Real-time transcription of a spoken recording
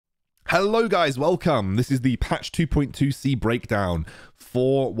Hello guys, welcome. This is the patch 2.2c breakdown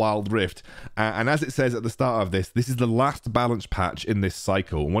for Wild Rift. And as it says at the start of this is the last balance patch in this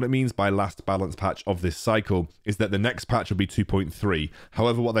cycle. And what it means by last balance patch of this cycle is that the next patch will be 2.3.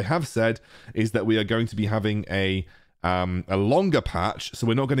 However, what they have said is that we are going to be having a longer patch, so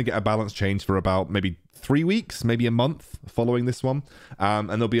we're not going to get a balance change for about maybe 3 weeks, maybe a month following this one. And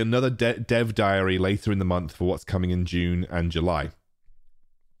there'll be another dev diary later in the month for what's coming in June and July.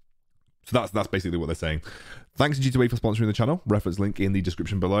 So that's basically what they're saying. Thanks to G2A for sponsoring the channel. Reference link in the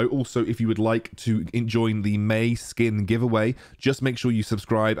description below. Also, if you would like to join the May skin giveaway, just make sure you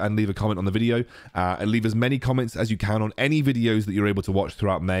subscribe and leave a comment on the video. And leave as many comments as you can on any videos that you're able to watch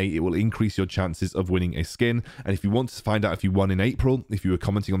throughout May. It will increase your chances of winning a skin. And if you want to find out if you won in April, if you were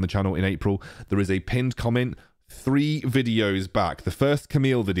commenting on the channel in April, there is a pinned comment 3 videos back. The first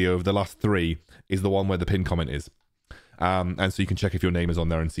Camille video of the last 3 is the one where the pinned comment is. And so you can check if your name is on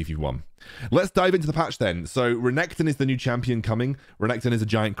there and see if you've won. Let's dive into the patch then. So Renekton is the new champion coming. Renekton is a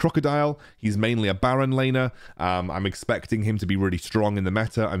giant crocodile. He's mainly a Baron laner. I'm expecting him to be really strong in the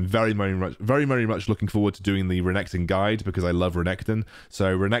meta. I'm very much looking forward to doing the Renekton guide because I love Renekton.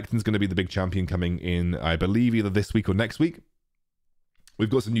 So Renekton's going to be the big champion coming in, I believe, either this week or next week. We've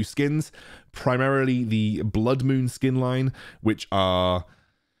got some new skins, primarily the Blood Moon skin line, which are...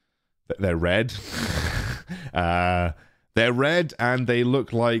 they're red. They're red and they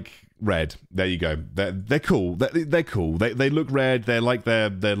look like red. There you go. They're cool. They're cool. They look red. They're like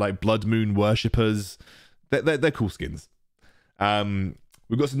Blood Moon worshippers. They're cool skins. We've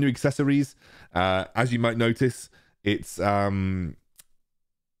got some new accessories. As you might notice, it's Pride.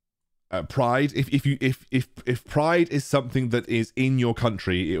 If Pride is something that is in your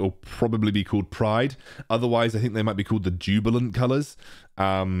country, it will probably be called Pride. Otherwise, I think they might be called the Jubilant colors.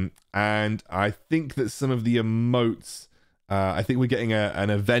 And I think that some of the emotes, I think we're getting an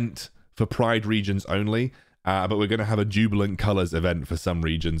event for Pride regions only, but we're going to have a Jubilant colors event for some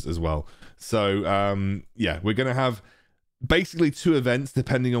regions as well. So yeah, we're going to have basically 2 events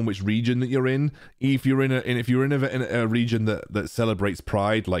depending on which region that you're in. If you're in a region that celebrates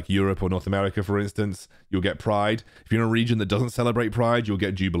Pride, like Europe or North America, for instance, you'll get Pride. If you're in a region that doesn't celebrate Pride, you'll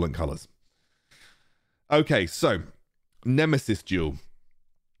get Jubilant colors. Okay, so Nemesis duel.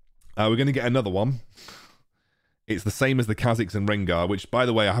 We're going to get another one. It's the same as the Kha'Zix and Rengar, which, by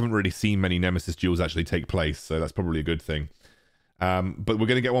the way, I haven't really seen many Nemesis duels actually take place, so that's probably a good thing. But we're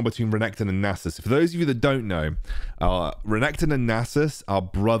going to get one between Renekton and Nasus. For those of you that don't know, Renekton and Nasus are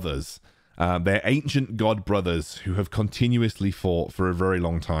brothers. They're ancient god brothers who have continuously fought for a very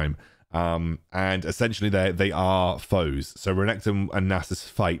long time. And essentially they are foes. So Renekton and Nasus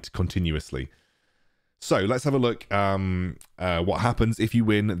fight continuously. So let's have a look what happens if you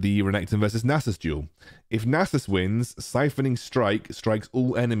win the Renekton versus Nasus duel. If Nasus wins, Siphoning Strike strikes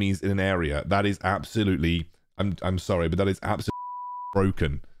all enemies in an area. That is absolutely... I'm sorry, but that is absolutely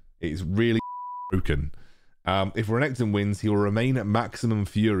broken. It is really broken. If Renekton wins, he will remain at maximum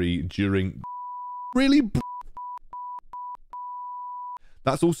fury during... Really?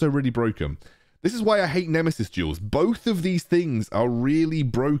 That's also really broken. This is why I hate Nemesis duels. Both of these things are really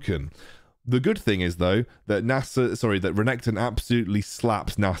broken. The good thing is, though, that Renekton absolutely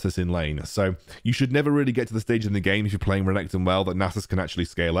slaps Nasus in lane. So you should never really get to the stage in the game if you're playing Renekton well that Nasus can actually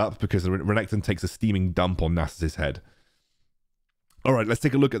scale up, because Renekton takes a steaming dump on Nasus's head. All right, let's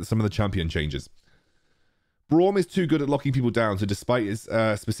take a look at some of the champion changes. Braum is too good at locking people down, so despite his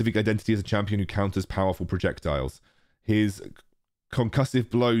specific identity as a champion who counters powerful projectiles, his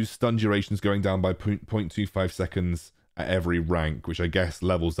concussive blows stun durations going down by 0.25 seconds at every rank, which I guess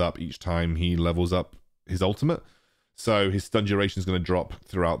levels up each time he levels up his ultimate. So his stun duration is going to drop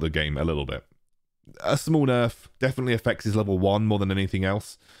throughout the game a little bit. A small nerf, definitely affects his level 1 more than anything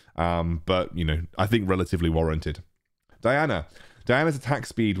else. But, you know, I think relatively warranted. Diana's attack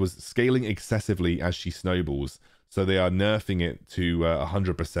speed was scaling excessively as she snowballs. So they are nerfing it to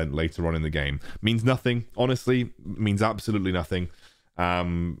 100% later on in the game. Means nothing, honestly. Means absolutely nothing.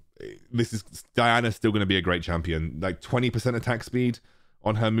 Diana's still going to be a great champion. Like 20% attack speed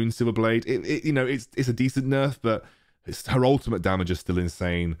on her Moon Silver Blade. You know, it's a decent nerf, but her ultimate damage is still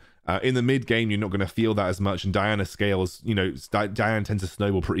insane. In the mid game, you're not going to feel that as much, and Diana scales. You know, Diana tends to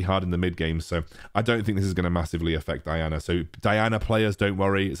snowball pretty hard in the mid game, so I don't think this is going to massively affect Diana. So Diana players, don't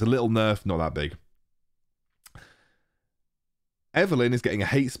worry. It's a little nerf, not that big. Evelyn is getting a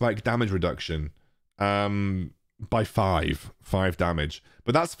hate spike damage reduction. By 5 damage,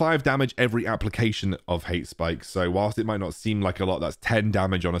 but that's 5 damage every application of hate spike. So whilst it might not seem like a lot, that's 10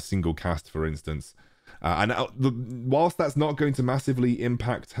 damage on a single cast, for instance. And whilst that's not going to massively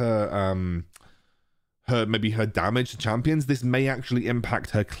impact her maybe her damage to champions, this may actually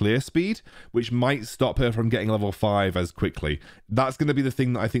impact her clear speed, which might stop her from getting level 5 as quickly. That's going to be the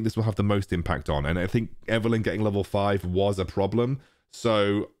thing that I think this will have the most impact on. And I think Evelyn getting level 5 was a problem.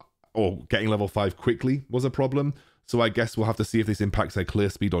 So, or getting level 5 quickly was a problem. So I guess we'll have to see if this impacts her clear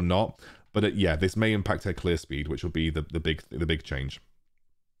speed or not. But yeah, this may impact her clear speed, which will be the big change.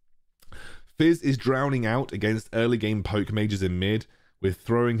 Fizz is drowning out against early game poke mages in mid, with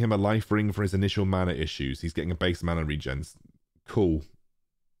throwing him a life ring for his initial mana issues. He's getting a base mana regen. Cool.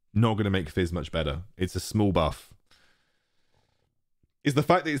 Not going to make Fizz much better. It's a small buff. It's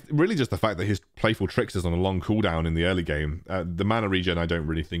really just the fact that his playful tricks is on a long cooldown in the early game. The mana regen I don't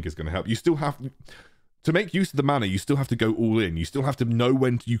really think is going to help. You still have to make use of the mana. You still have to go all in. You still have to know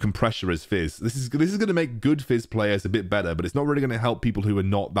when you can pressure as Fizz. This is going to make good Fizz players a bit better, but it's not really going to help people who are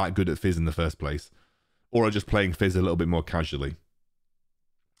not that good at Fizz in the first place, or are just playing Fizz a little bit more casually.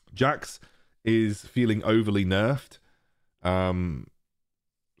 Jax is feeling overly nerfed,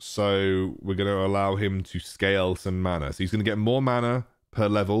 so we're going to allow him to scale some mana. So he's going to get more mana per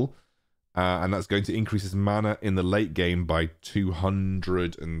level, and that's going to increase his mana in the late game by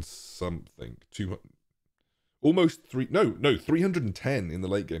 200 and something. 310 in the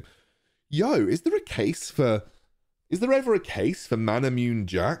late game. Yo, is there ever a case for mana immune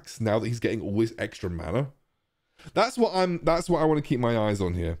Jax now that he's getting all this extra mana? That's what I want to keep my eyes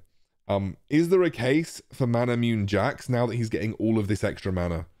on here. Is there a case for mana immune Jax now that he's getting all of this extra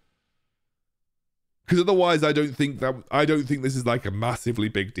mana? Because otherwise, I don't think this is like a massively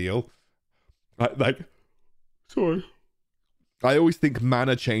big deal. Sorry. I always think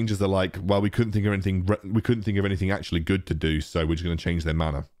mana changes are like, well, we couldn't think of anything actually good to do, so we're just going to change their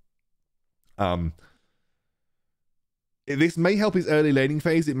mana. This may help his early laning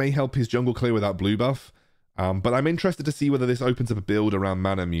phase. It may help his jungle clear without blue buff. But I'm interested to see whether this opens up a build around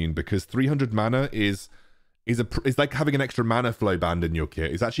mana immune, because 300 mana is like having an extra mana flow band in your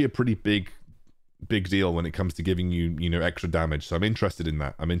kit. It's actually a pretty big deal when it comes to giving you extra damage. So I'm interested in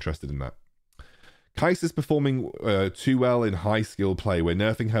that. Kai'Sa's performing too well in high skill play. We're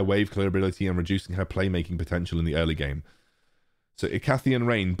nerfing her wave clear ability and reducing her playmaking potential in the early game. So Icathian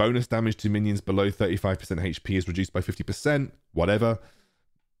Rain, bonus damage to minions below 35% HP is reduced by 50%. Whatever.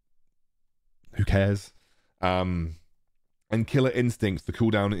 Who cares? And Killer Instinct, the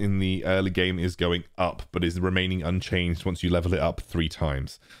cooldown in the early game is going up, but is remaining unchanged once you level it up 3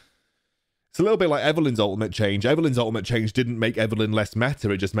 times. It's a little bit like Evelyn's ultimate change. Evelyn's ultimate change didn't make Evelyn less meta.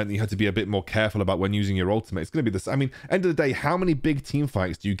 It just meant that you had to be a bit more careful about when using your ultimate. It's going to be this. I mean, end of the day, how many big team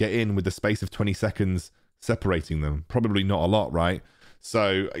fights do you get in with the space of 20 seconds separating them? Probably not a lot, right?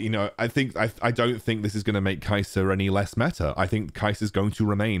 So, I don't think this is going to make Kai'Sa any less meta. I think Kai'Sa is going to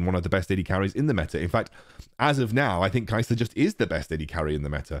remain one of the best AD carries in the meta. In fact, as of now, I think Kai'Sa just is the best AD carry in the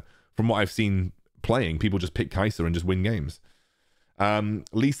meta. From what I've seen playing, people just pick Kai'Sa and just win games.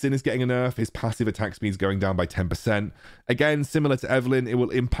 Lee Sin is getting a nerf. His passive attack speed is going down by 10%. Again, similar to Evelyn, it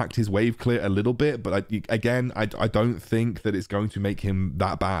will impact his wave clear a little bit, but I don't think that it's going to make him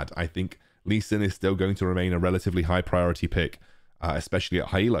that bad. I think Lee Sin is still going to remain a relatively high priority pick, especially at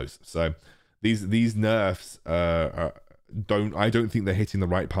high elos. So these nerfs I don't think they're hitting the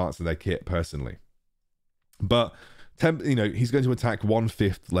right parts of their kit personally. But he's going to attack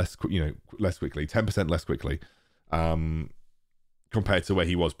 1/5 less quickly, 10% less quickly, compared to where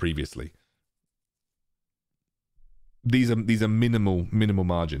he was previously. These are minimal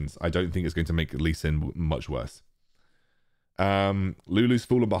margins. I don't think it's going to make Lee Sin much worse. Lulu's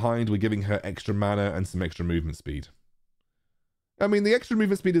fallen behind. We're giving her extra mana and some extra movement speed. I mean, the extra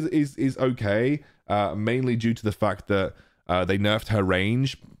movement speed is okay, mainly due to the fact that they nerfed her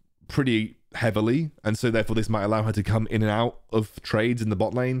range pretty heavily, and so therefore this might allow her to come in and out of trades in the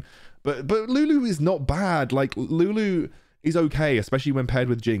bot lane. But Lulu is not bad. Like, Lulu is okay, especially when paired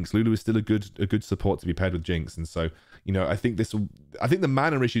with Jinx. Lulu is still a good support to be paired with Jinx, and so I think the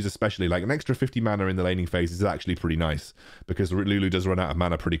mana issues, especially like an extra 50 mana in the laning phase, is actually pretty nice because Lulu does run out of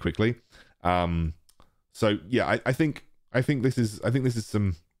mana pretty quickly. So yeah, I think this is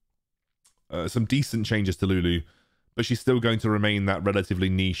some decent changes to Lulu, but she's still going to remain that relatively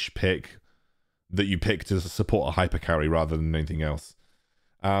niche pick that you pick to support a hyper carry rather than anything else.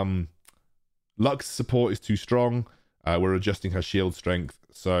 Lux support is too strong. We're adjusting her shield strength,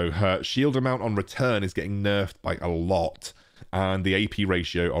 so her shield amount on return is getting nerfed by a lot, and the AP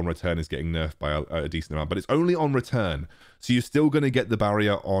ratio on return is getting nerfed by a decent amount, but it's only on return, so you're still going to get the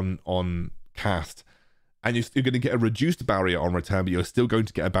barrier on cast, and you're still going to get a reduced barrier on return, but you're still going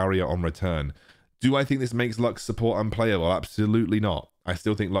to get a barrier on return. Do I think this makes Lux support unplayable? Absolutely not. I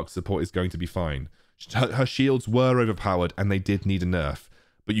still think Lux support is going to be fine. Her shields were overpowered, and they did need a nerf,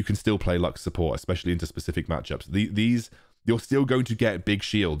 but you can still play Lux support, especially into specific matchups. These you're still going to get big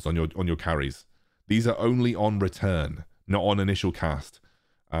shields on your carries. These are only on return, not on initial cast.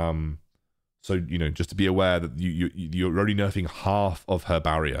 So, you know, just to be aware that you're only nerfing half of her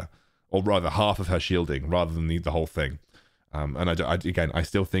barrier, or rather half of her shielding, rather than the whole thing. And I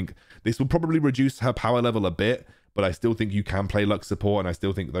still think this will probably reduce her power level a bit, but I still think you can play Lux support, and I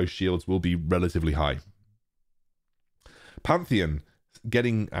still think those shields will be relatively high. Pantheon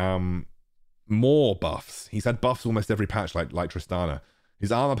getting more buffs. He's had buffs almost every patch, like Tristana.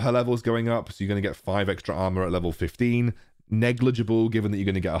 His armor per level is going up, so you're going to get 5 extra armor at level 15. Negligible, given that you're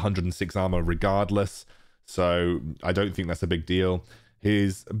going to get 106 armor regardless. So I don't think that's a big deal.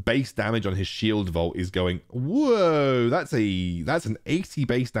 His base damage on his shield vault is going, whoa, that's an 80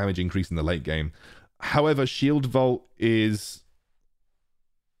 base damage increase in the late game. However, shield vault is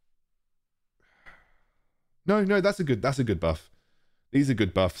no, that's a good buff. These are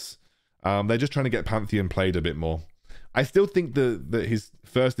good buffs. They're just trying to get Pantheon played a bit more. I still think that his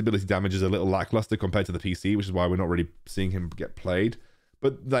first ability damage is a little lackluster compared to the PC, which is why we're not really seeing him get played.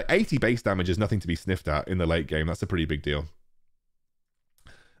 But like 80 base damage is nothing to be sniffed at in the late game. That's a pretty big deal.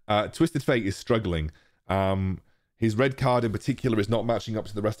 Twisted Fate is struggling. His red card in particular is not matching up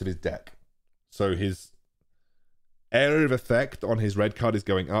to the rest of his deck. So his area of effect on his red card is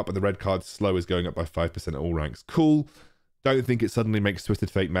going up, and the red card's slow is going up by 5% at all ranks. Cool. Don't think it suddenly makes Twisted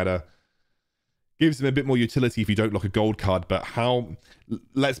Fate meta. Gives him a bit more utility if you don't lock a gold card, but how?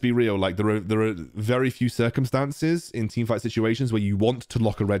 Let's be real. Like there are very few circumstances in teamfight situations where you want to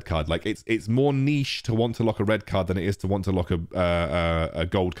lock a red card. Like it's more niche to want to lock a red card than it is to want to lock a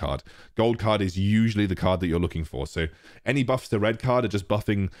gold card. Gold card is usually the card that you're looking for. So any buffs to red card are just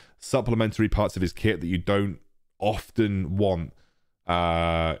buffing supplementary parts of his kit that you don't often want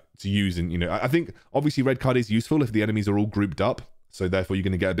to use. And you know, I think obviously red card is useful if the enemies are all grouped up. So therefore, you're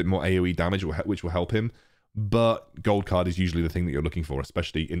going to get a bit more AoE damage, which will help him. But gold card is usually the thing that you're looking for,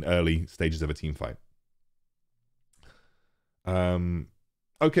 especially in early stages of a team fight.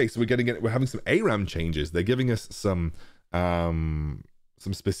 Okay, so we're having some ARAM changes. They're giving us some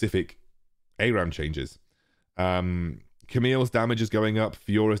specific ARAM changes. Camille's damage is going up.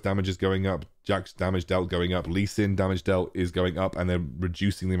 Fiora's damage is going up. Jack's damage dealt going up. Lee Sin damage dealt is going up, and they're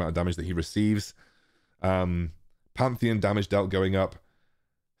reducing the amount of damage that he receives. Pantheon damage dealt going up,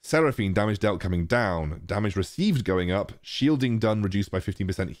 Seraphine damage dealt coming down, damage received going up, shielding done reduced by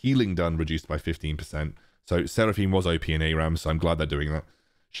 15%, healing done reduced by 15%. So Seraphine was OP in ARAM, so I'm glad they're doing that.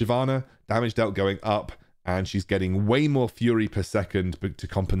 Shyvana damage dealt going up, and she's getting way more fury per second to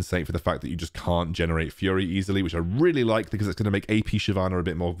compensate for the fact that you just can't generate fury easily, which I really like because it's going to make AP Shyvana a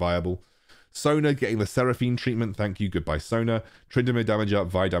bit more viable. Sona getting the Seraphine treatment. Thank you. Goodbye, Sona. Tryndamere damage up,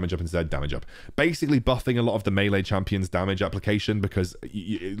 Vi damage up, and Zed damage up. Basically buffing a lot of the melee champions' damage application because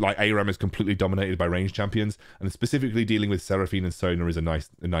like ARAM is completely dominated by ranged champions, and specifically dealing with Seraphine and Sona is a nice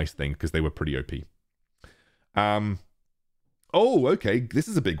thing because they were pretty OP. Oh, okay. This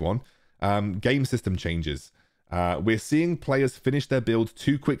is a big one. Game system changes. We're seeing players finish their build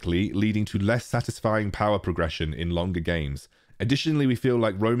too quickly, leading to less satisfying power progression in longer games. Additionally, we feel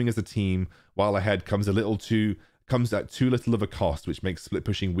like roaming as a team while ahead comes at too little of a cost, which makes split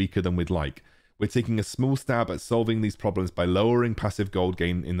pushing weaker than we'd like. We're taking a small stab at solving these problems by lowering passive gold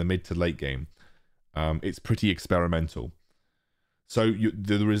gain in the mid to late game. It's pretty experimental. So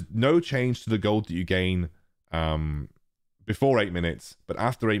there is no change to the gold that you gain before 8 minutes, but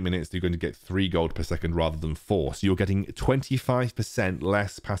after 8 minutes, you're going to get 3 gold per second rather than 4. So you're getting 25%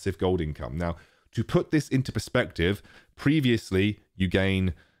 less passive gold income. Now, to put this into perspective, previously you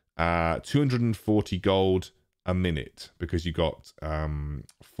gain 240 gold a minute because you got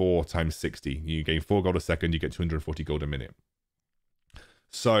 4 times 60. You gain 4 gold a second, you get 240 gold a minute.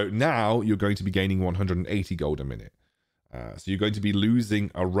 So now you're going to be gaining 180 gold a minute. So you're going to be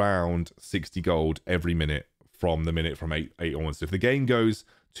losing around 60 gold every minute from 8 onwards. So if the game goes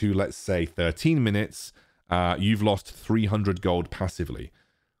to, let's say, 13 minutes, you've lost 300 gold passively.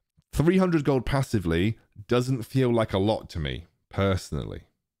 300 gold passively doesn't feel like a lot to me, personally.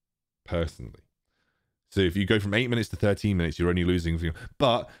 So if you go from 8 minutes to 13 minutes, you're only losing...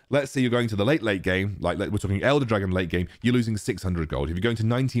 But let's say you're going to the late game, like we're talking Elder Dragon late game, you're losing 600 gold. If you're going to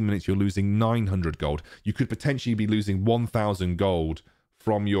 19 minutes, you're losing 900 gold. You could potentially be losing 1,000 gold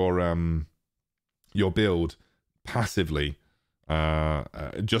from your build passively,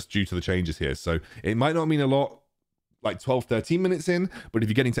 just due to the changes here. So it might not mean a lot like 12, 13 minutes in, but if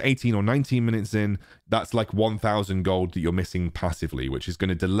you're getting to 18 or 19 minutes in, that's like 1,000 gold that you're missing passively, which is going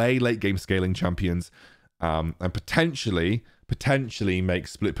to delay late game scaling champions, and potentially make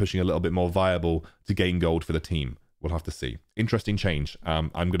split pushing a little bit more viable to gain gold for the team. We'll have to see. Interesting change. I'm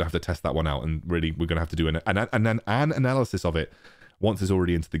going to have to test that one out, and really we're going to have to do an analysis of it once it's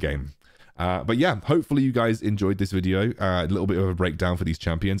already into the game. But yeah, hopefully you guys enjoyed this video. A little bit of a breakdown for these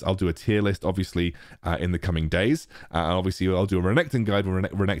champions. I'll do a tier list, obviously, in the coming days. And obviously, I'll do a Renekton guide when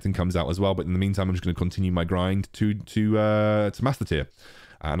Renekton comes out as well. But in the meantime, I'm just going to continue my grind to master tier.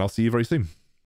 And I'll see you very soon.